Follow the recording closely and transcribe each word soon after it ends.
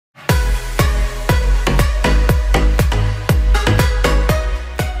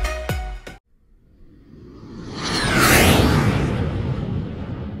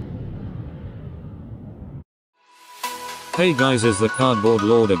Hey guys, is the cardboard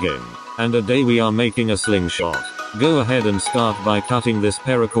lord again. And today we are making a slingshot. Go ahead and start by cutting this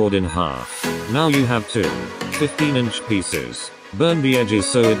paracord in half. Now you have two 15-inch pieces. Burn the edges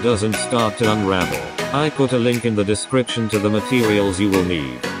so it doesn't start to unravel. I put a link in the description to the materials you will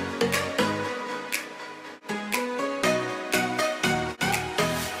need.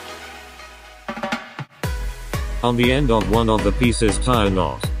 On the end of one of the pieces tie a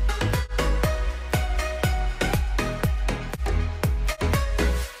knot.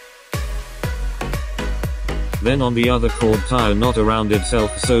 Then on the other cord tie a knot around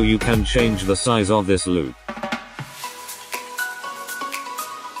itself so you can change the size of this loop.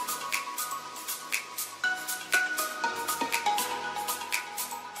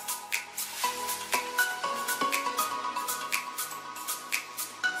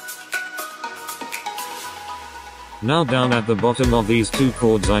 Now down at the bottom of these two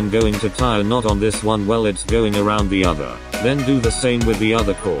cords I'm going to tie a knot on this one while it's going around the other. Then do the same with the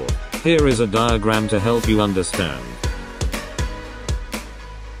other cord. Here is a diagram to help you understand.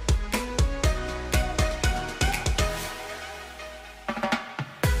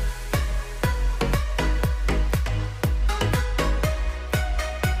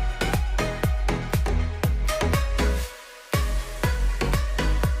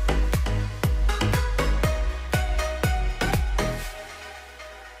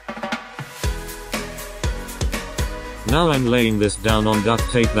 Now I'm laying this down on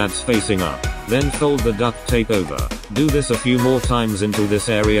duct tape that's facing up. Then fold the duct tape over. Do this a few more times until this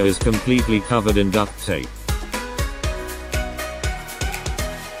area is completely covered in duct tape.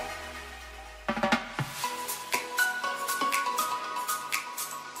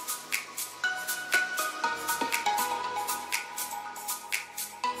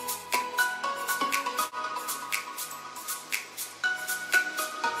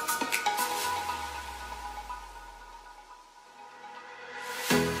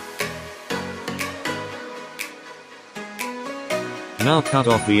 Now cut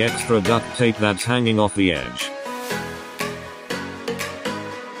off the extra duct tape that's hanging off the edge.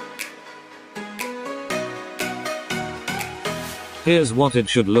 Here's what it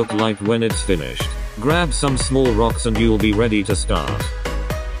should look like when it's finished. Grab some small rocks and you'll be ready to start.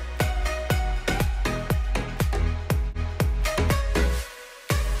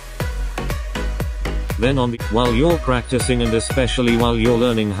 Then while you're practicing and especially while you're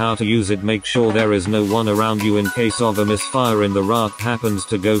learning how to use it, make sure there is no one around you in case of a misfire and the raft happens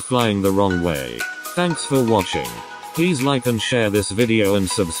to go flying the wrong way. Thanks for watching. Please like and share this video and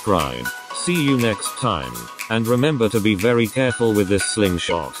subscribe. See you next time. And remember to be very careful with this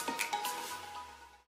slingshot.